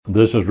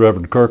This is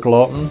Reverend Kirk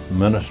Lawton,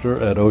 minister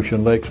at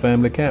Ocean Lakes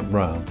Family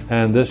Campground,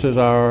 and this is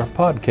our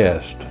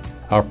podcast.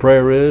 Our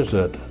prayer is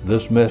that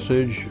this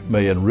message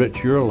may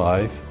enrich your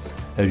life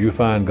as you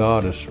find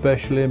God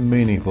especially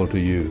meaningful to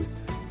you.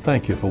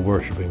 Thank you for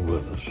worshiping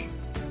with us.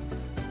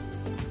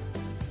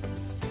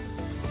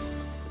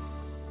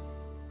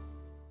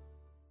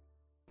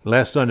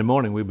 Last Sunday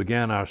morning, we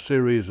began our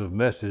series of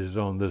messages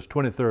on this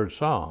 23rd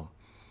Psalm,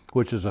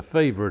 which is a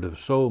favorite of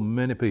so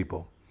many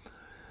people.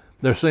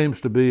 There seems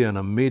to be an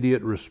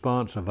immediate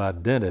response of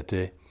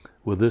identity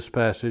with this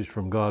passage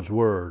from God's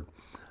Word,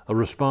 a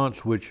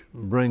response which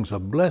brings a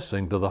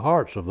blessing to the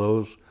hearts of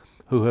those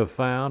who have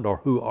found or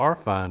who are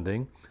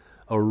finding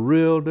a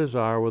real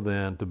desire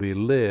within to be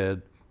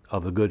led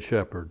of the Good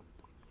Shepherd.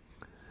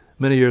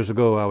 Many years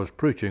ago, I was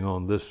preaching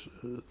on this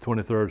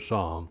 23rd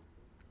Psalm.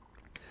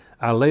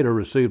 I later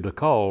received a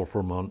call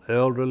from an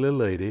elderly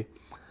lady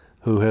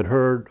who had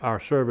heard our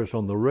service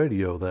on the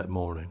radio that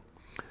morning.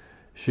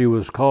 She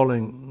was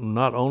calling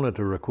not only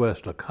to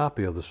request a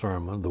copy of the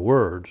sermon, the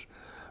words,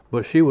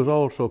 but she was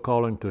also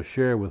calling to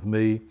share with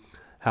me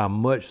how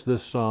much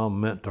this psalm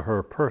meant to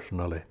her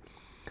personally.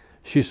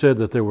 She said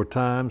that there were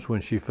times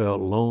when she felt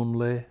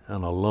lonely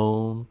and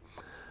alone,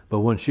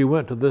 but when she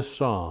went to this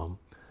psalm,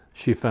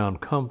 she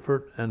found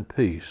comfort and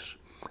peace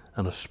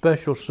and a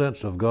special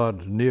sense of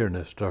God's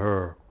nearness to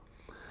her.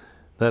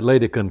 That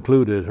lady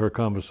concluded her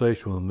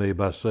conversation with me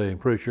by saying,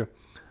 "Preacher,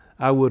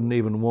 I wouldn't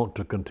even want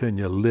to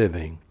continue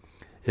living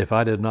if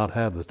I did not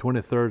have the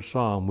 23rd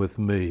Psalm with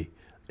me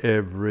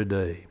every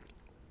day."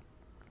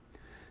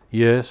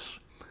 Yes,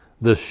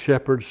 this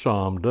shepherd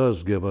psalm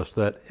does give us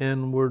that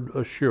inward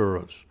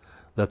assurance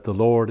that the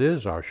Lord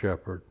is our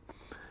shepherd,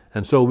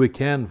 and so we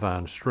can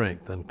find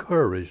strength and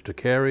courage to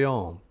carry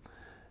on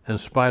in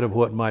spite of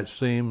what might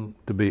seem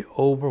to be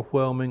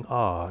overwhelming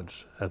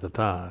odds at the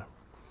time.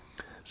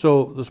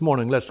 So this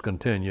morning, let's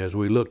continue as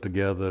we look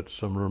together at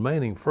some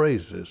remaining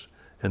phrases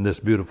in this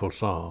beautiful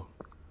psalm.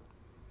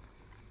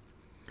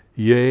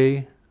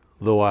 Yea,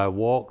 though I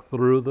walk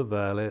through the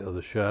valley of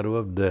the shadow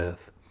of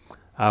death,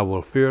 I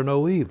will fear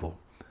no evil,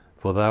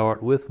 for thou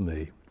art with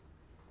me.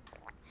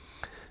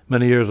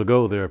 Many years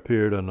ago, there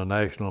appeared in a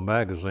national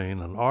magazine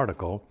an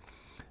article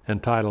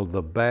entitled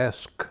The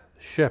Basque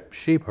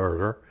Sheep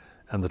Herder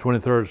and the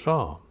 23rd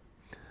Psalm.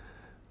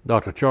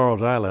 Dr.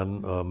 Charles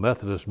Allen, a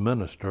Methodist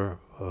minister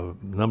a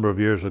number of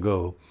years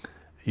ago,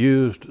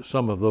 used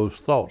some of those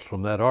thoughts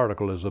from that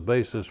article as a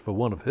basis for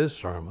one of his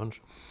sermons.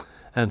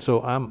 And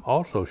so I'm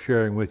also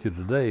sharing with you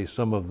today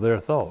some of their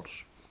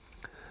thoughts.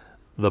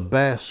 The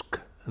Basque,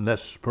 and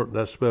that's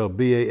spelled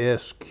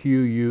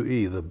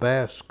B-A-S-Q-U-E, the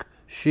Basque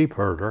sheep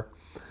herder,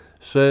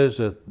 says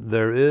that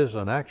there is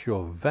an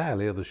actual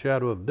valley of the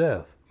shadow of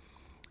death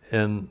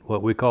in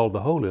what we call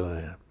the Holy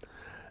Land.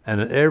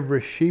 And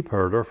every sheep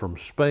herder from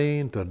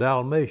Spain to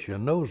Dalmatia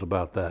knows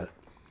about that.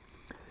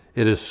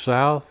 It is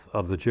south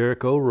of the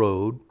Jericho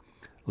Road,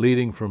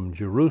 leading from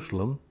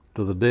Jerusalem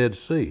to the Dead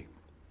Sea.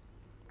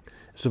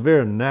 It's a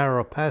very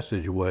narrow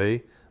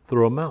passageway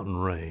through a mountain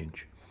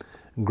range.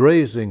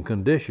 Grazing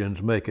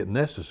conditions make it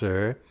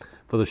necessary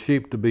for the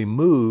sheep to be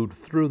moved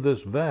through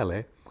this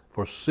valley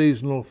for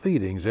seasonal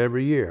feedings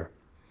every year.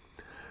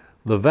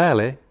 The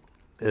valley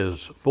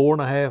is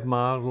 4.5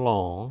 miles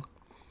long.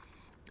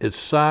 Its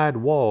side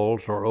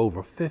walls are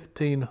over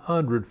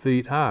 1,500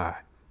 feet high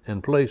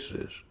in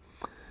places,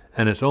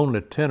 and it's only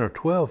 10 or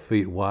 12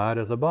 feet wide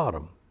at the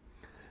bottom.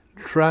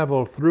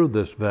 Travel through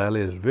this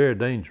valley is very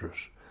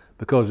dangerous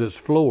because its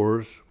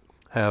floors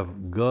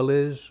have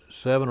gullies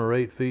 7 or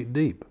 8 feet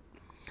deep.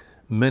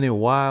 Many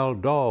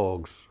wild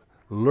dogs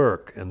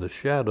lurk in the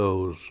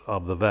shadows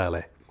of the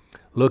valley,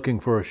 looking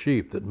for a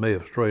sheep that may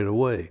have strayed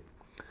away.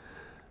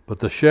 But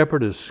the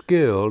shepherd is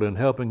skilled in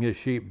helping his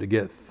sheep to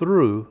get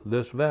through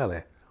this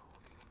valley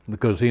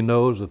because he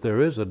knows that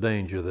there is a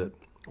danger that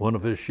one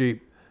of his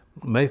sheep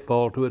may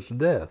fall to its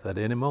death at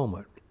any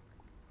moment.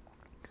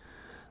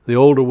 The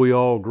older we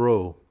all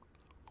grow,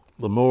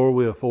 the more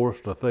we are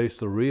forced to face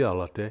the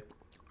reality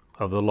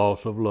of the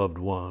loss of loved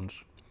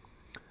ones.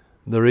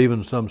 There are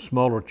even some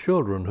smaller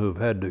children who've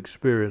had to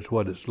experience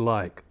what it's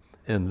like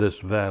in this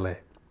valley.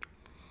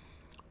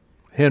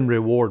 Henry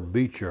Ward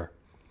Beecher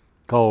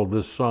called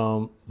this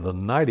psalm the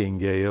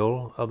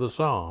nightingale of the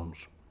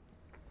Psalms.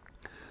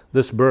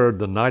 This bird,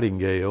 the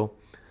nightingale,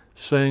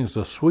 sings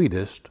the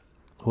sweetest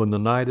when the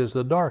night is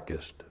the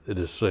darkest, it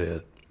is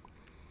said.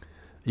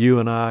 You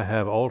and I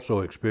have also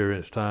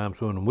experienced times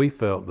when we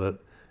felt that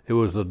it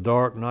was the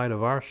dark night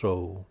of our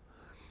soul.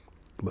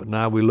 But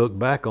now we look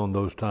back on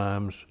those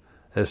times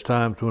as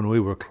times when we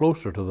were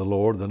closer to the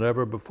Lord than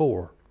ever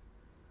before.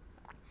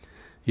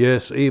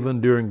 Yes,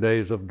 even during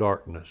days of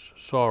darkness,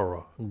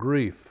 sorrow,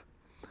 grief,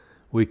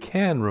 we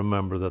can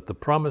remember that the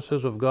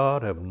promises of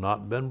God have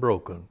not been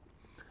broken.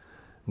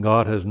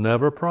 God has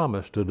never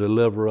promised to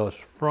deliver us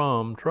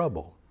from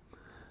trouble,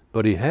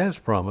 but He has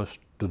promised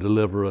to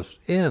deliver us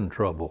in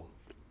trouble.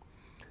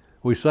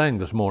 We sang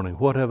this morning,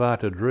 "What have I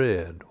to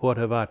dread? What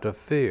have I to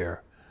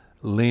fear?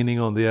 Leaning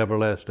on the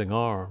everlasting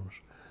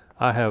arms.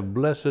 I have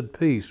blessed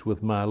peace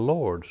with my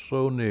Lord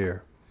so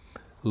near."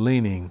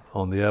 leaning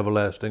on the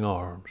everlasting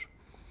arms.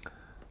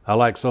 I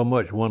like so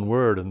much one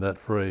word in that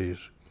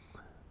phrase,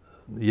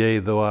 yea,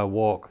 though I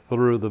walk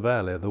through the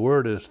valley. The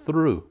word is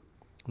through,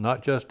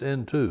 not just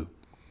into,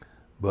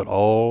 but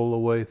all the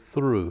way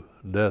through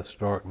death's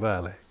dark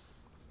valley.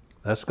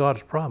 That's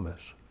God's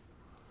promise.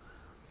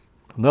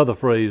 Another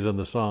phrase in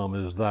the psalm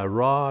is, thy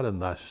rod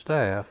and thy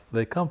staff,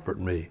 they comfort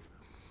me.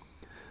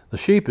 The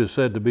sheep is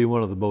said to be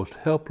one of the most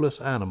helpless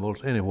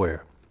animals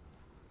anywhere.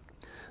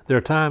 There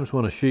are times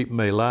when a sheep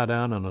may lie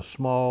down in a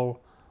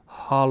small,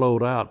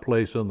 hollowed out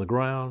place in the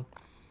ground,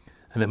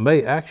 and it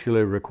may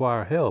actually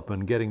require help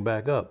in getting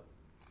back up.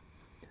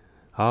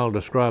 I'll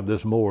describe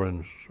this more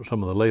in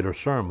some of the later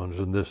sermons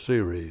in this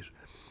series.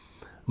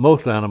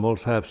 Most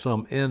animals have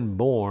some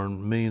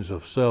inborn means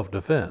of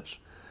self-defense,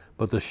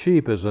 but the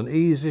sheep is an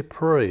easy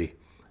prey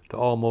to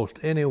almost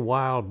any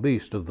wild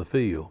beast of the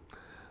field.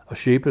 A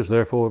sheep is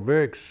therefore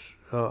very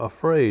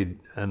afraid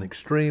and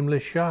extremely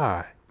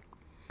shy.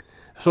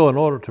 So in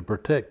order to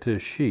protect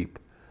his sheep,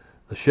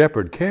 the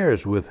shepherd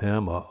carries with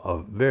him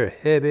a very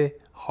heavy,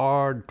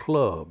 hard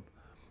club,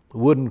 a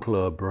wooden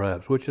club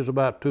perhaps, which is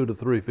about 2 to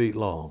 3 feet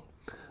long.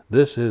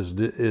 This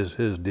is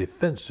his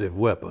defensive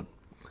weapon.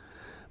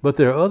 But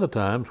there are other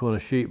times when the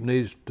shepherd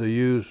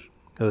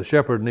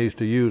needs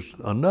to use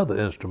another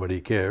instrument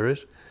he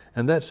carries,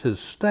 and that's his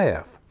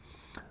staff.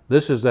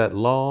 This is that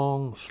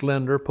long,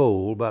 slender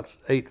pole, about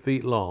 8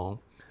 feet long,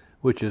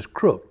 which is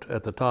crooked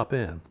at the top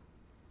end.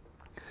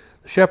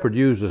 The shepherd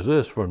uses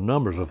this for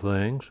numbers of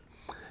things,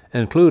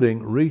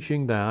 including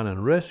reaching down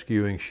and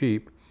rescuing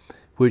sheep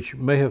which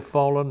may have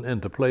fallen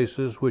into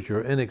places which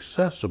are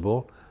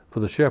inaccessible for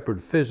the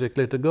shepherd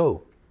physically to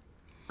go.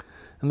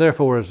 And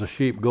therefore, as the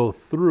sheep go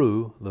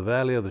through the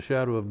valley of the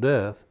shadow of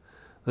death,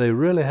 they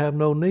really have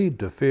no need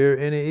to fear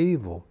any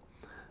evil,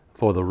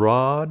 for the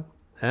rod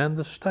and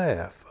the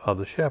staff of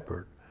the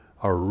shepherd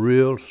are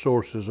real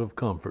sources of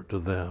comfort to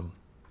them.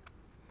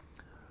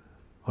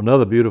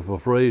 Another beautiful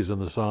phrase in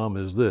the psalm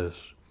is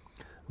this,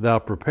 thou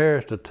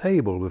preparest a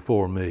table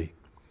before me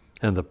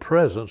in the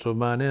presence of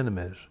mine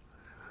enemies.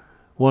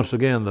 Once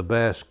again, the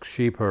Basque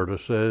sheepherder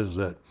says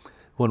that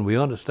when we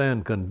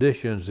understand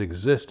conditions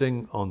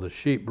existing on the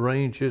sheep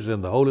ranges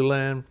in the Holy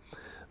Land,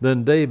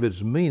 then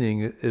David's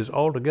meaning is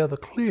altogether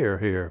clear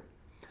here.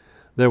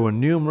 There were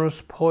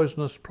numerous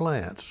poisonous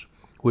plants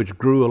which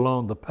grew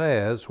along the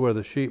paths where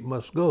the sheep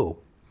must go.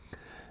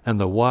 And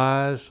the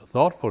wise,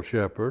 thoughtful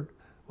shepherd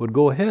would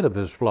go ahead of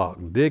his flock,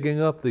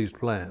 digging up these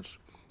plants,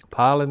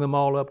 piling them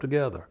all up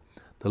together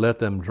to let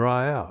them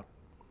dry out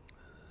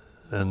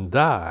and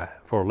die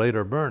for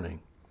later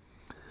burning.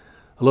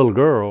 A little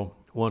girl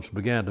once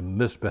began to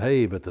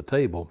misbehave at the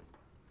table.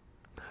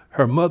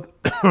 Her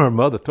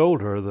mother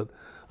told her that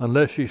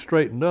unless she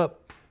straightened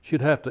up,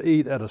 she'd have to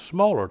eat at a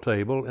smaller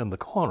table in the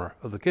corner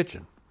of the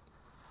kitchen.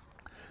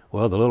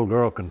 Well, the little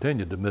girl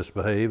continued to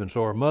misbehave, and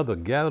so her mother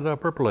gathered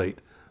up her plate,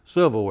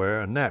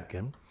 silverware, and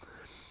napkin,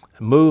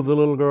 and moved the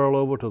little girl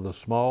over to the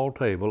small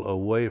table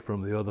away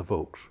from the other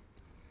folks.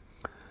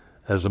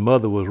 As the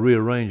mother was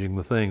rearranging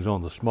the things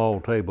on the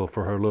small table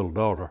for her little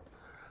daughter,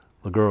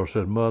 the girl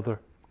said, Mother,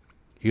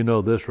 you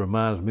know this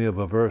reminds me of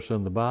a verse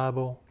in the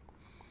Bible?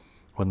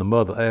 When the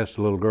mother asked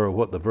the little girl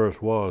what the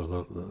verse was,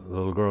 the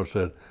little girl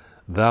said,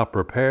 thou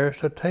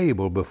preparest a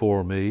table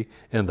before me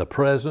in the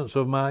presence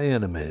of my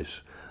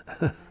enemies.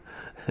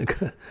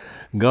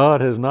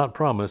 God has not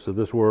promised that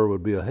this world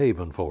would be a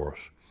haven for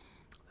us.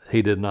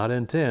 He did not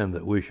intend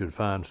that we should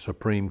find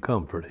supreme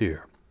comfort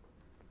here.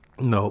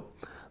 No,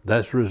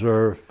 that's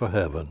reserved for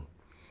heaven.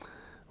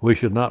 We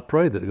should not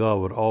pray that God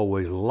would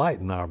always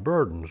lighten our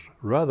burdens.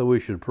 Rather, we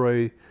should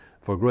pray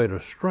for greater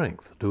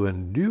strength to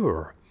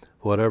endure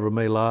whatever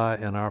may lie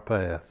in our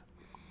path.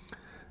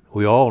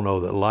 We all know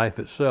that life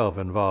itself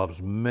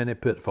involves many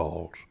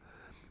pitfalls.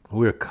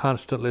 We are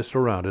constantly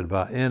surrounded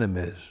by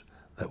enemies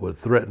that would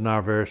threaten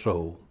our very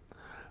soul.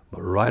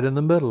 But right in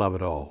the middle of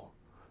it all,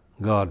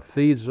 God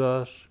feeds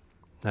us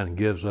and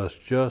gives us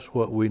just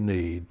what we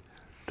need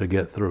to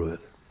get through it.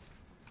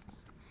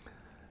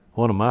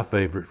 One of my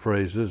favorite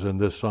phrases in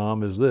this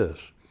psalm is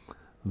this,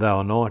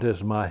 thou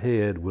anointest my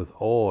head with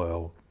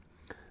oil,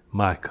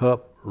 my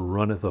cup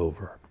runneth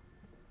over.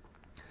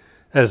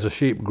 As the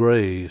sheep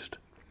grazed,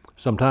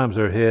 sometimes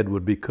their head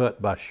would be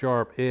cut by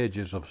sharp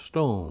edges of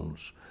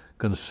stones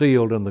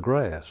concealed in the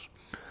grass,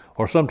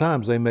 or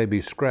sometimes they may be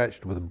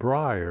scratched with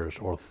briars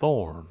or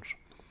thorns.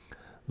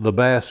 The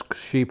Basque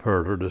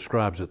sheepherder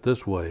describes it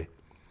this way,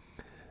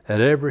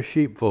 at every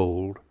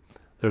sheepfold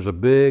there's a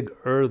big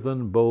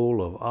earthen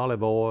bowl of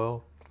olive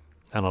oil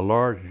and a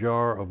large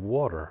jar of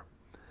water.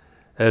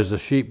 As the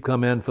sheep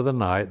come in for the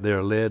night, they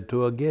are led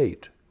to a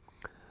gate.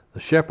 The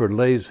shepherd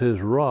lays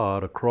his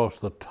rod across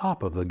the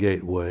top of the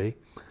gateway,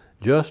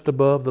 just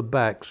above the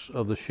backs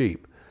of the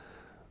sheep.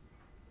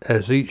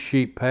 As each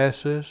sheep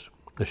passes,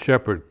 the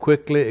shepherd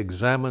quickly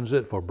examines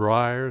it for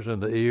briars in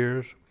the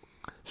ears,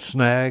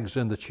 snags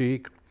in the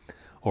cheek,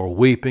 or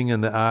weeping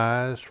in the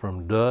eyes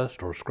from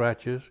dust or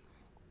scratches.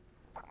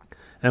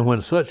 And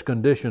when such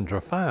conditions are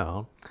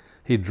found,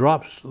 he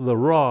drops the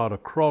rod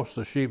across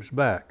the sheep's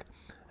back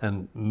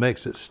and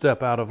makes it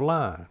step out of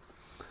line.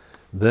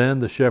 Then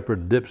the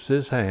shepherd dips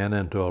his hand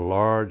into a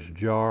large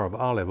jar of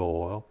olive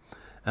oil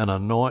and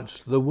anoints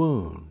the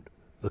wound,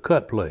 the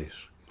cut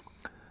place.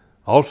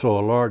 Also,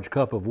 a large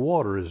cup of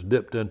water is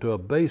dipped into a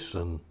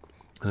basin,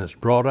 and it's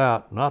brought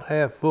out not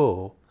half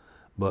full,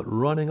 but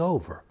running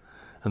over.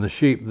 And the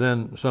sheep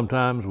then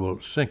sometimes will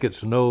sink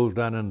its nose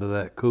down into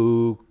that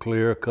cool,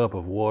 clear cup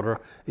of water,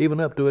 even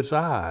up to its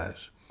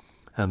eyes,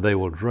 and they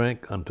will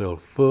drink until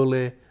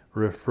fully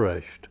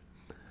refreshed.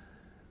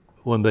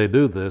 When they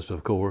do this,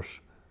 of course,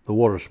 the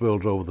water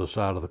spills over the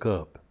side of the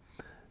cup.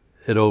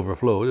 It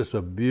overflows. It's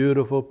a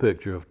beautiful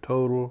picture of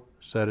total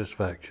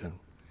satisfaction.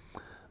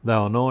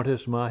 Thou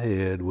anointest my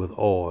head with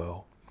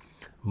oil.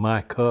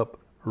 My cup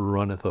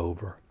runneth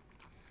over.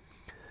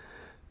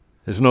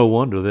 It's no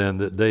wonder then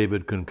that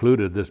David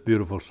concluded this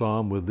beautiful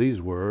psalm with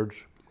these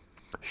words,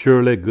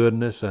 Surely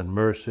goodness and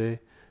mercy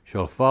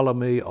shall follow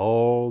me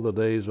all the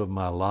days of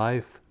my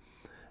life,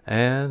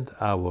 and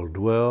I will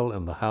dwell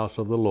in the house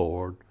of the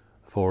Lord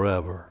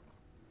forever.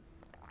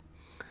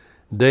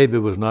 David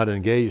was not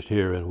engaged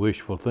here in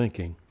wishful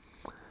thinking.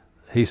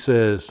 He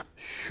says,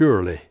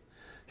 surely,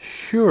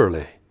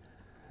 surely,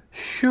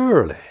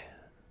 surely,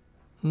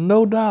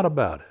 no doubt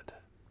about it.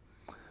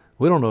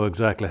 We don't know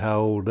exactly how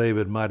old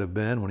David might have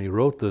been when he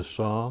wrote this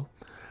psalm,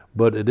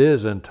 but it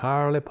is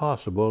entirely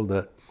possible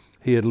that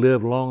he had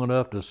lived long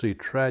enough to see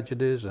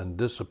tragedies and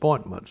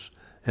disappointments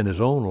in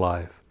his own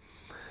life.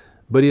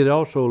 But he had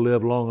also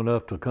lived long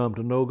enough to come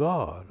to know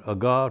God, a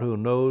God who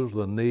knows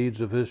the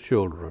needs of his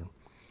children,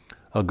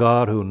 a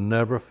God who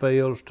never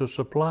fails to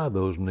supply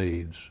those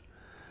needs.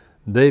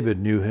 David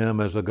knew him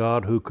as a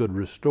God who could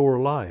restore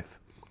life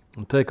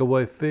and take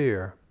away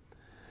fear.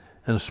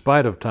 In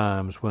spite of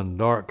times when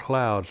dark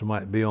clouds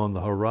might be on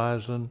the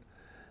horizon,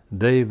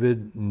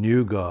 David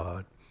knew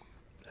God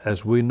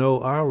as we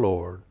know our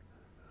Lord.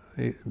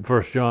 1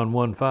 John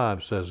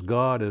 1:5 says,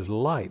 God is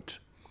light,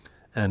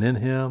 and in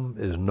him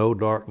is no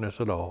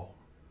darkness at all.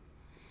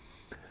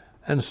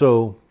 And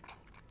so,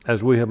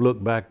 as we have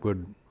looked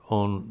backward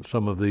on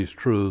some of these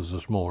truths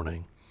this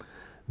morning,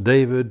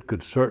 David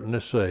could certainly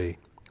say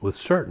with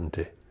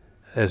certainty,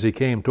 as he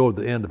came toward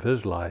the end of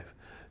his life,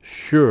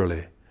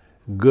 surely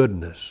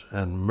goodness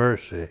and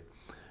mercy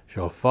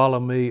shall follow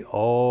me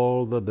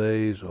all the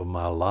days of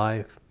my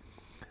life,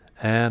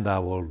 and I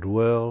will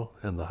dwell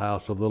in the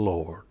house of the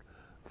Lord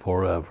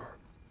forever.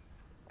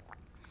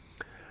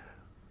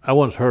 I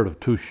once heard of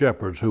two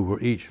shepherds who were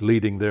each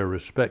leading their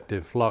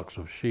respective flocks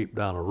of sheep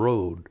down a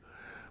road,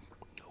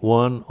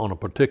 one on a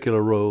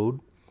particular road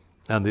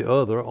and the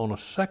other on a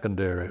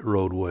secondary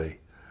roadway.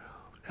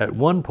 At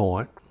one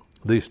point,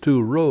 these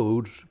two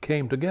roads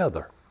came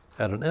together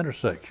at an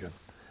intersection,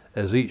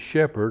 as each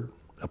shepherd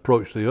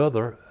approached the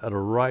other at a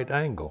right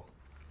angle.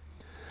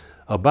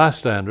 A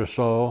bystander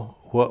saw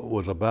what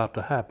was about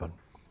to happen,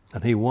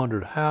 and he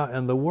wondered how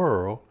in the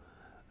world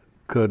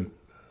could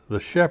the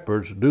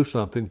shepherds do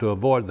something to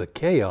avoid the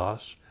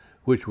chaos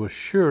which was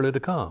surely to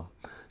come,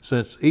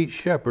 since each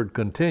shepherd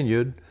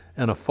continued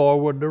in a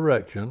forward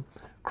direction,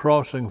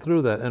 crossing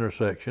through that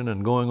intersection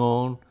and going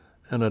on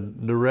in a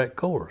direct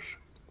course.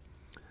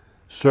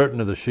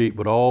 Certainly the sheep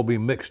would all be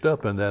mixed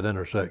up in that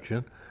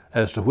intersection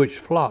as to which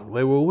flock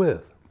they were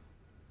with.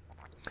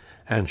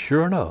 And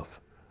sure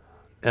enough,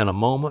 in a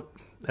moment,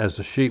 as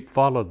the sheep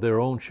followed their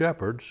own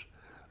shepherds,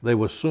 they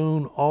were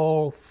soon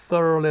all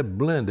thoroughly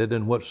blended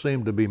in what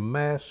seemed to be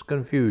mass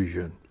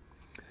confusion.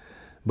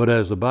 But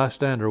as the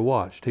bystander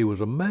watched, he was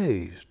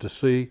amazed to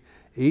see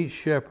each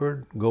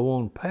shepherd go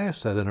on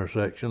past that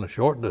intersection a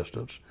short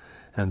distance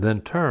and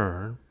then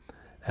turn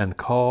and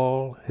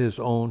call his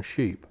own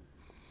sheep.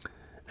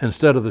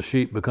 Instead of the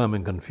sheep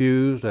becoming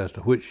confused as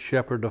to which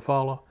shepherd to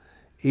follow,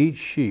 each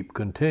sheep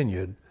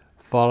continued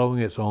following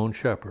its own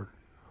shepherd.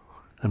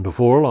 And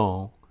before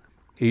long,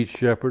 each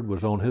shepherd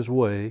was on his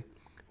way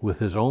with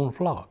his own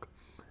flock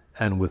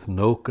and with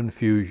no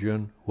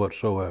confusion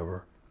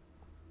whatsoever.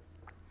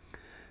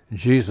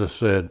 Jesus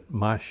said,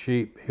 My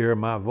sheep hear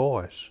my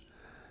voice,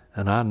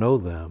 and I know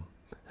them,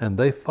 and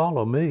they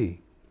follow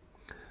me.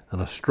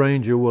 And a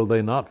stranger will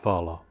they not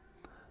follow,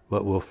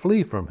 but will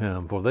flee from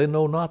him, for they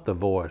know not the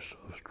voice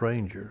of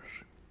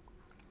strangers.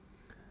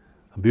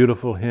 A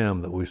beautiful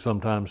hymn that we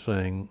sometimes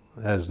sing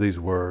has these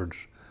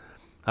words,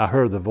 I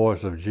heard the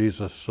voice of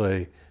Jesus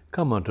say,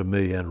 Come unto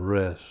me and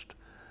rest.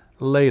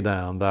 Lay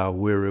down, thou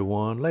weary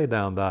one, lay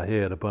down thy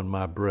head upon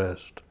my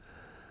breast.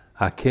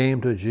 I came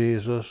to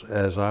Jesus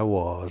as I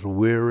was,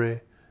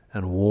 weary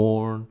and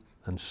worn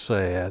and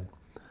sad.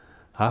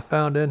 I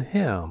found in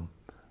him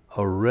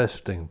a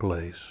resting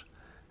place,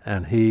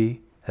 and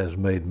he has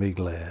made me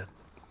glad.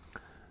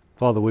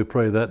 Father, we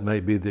pray that may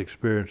be the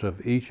experience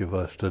of each of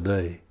us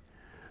today,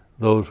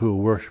 those who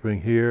are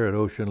worshiping here at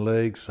Ocean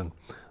Lakes and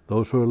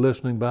those who are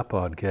listening by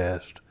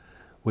podcast.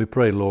 We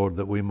pray, Lord,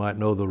 that we might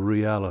know the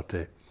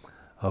reality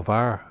of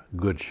our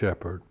Good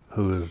Shepherd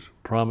who has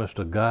promised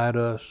to guide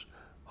us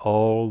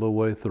all the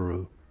way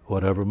through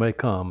whatever may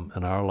come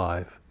in our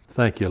life.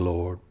 Thank you,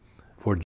 Lord.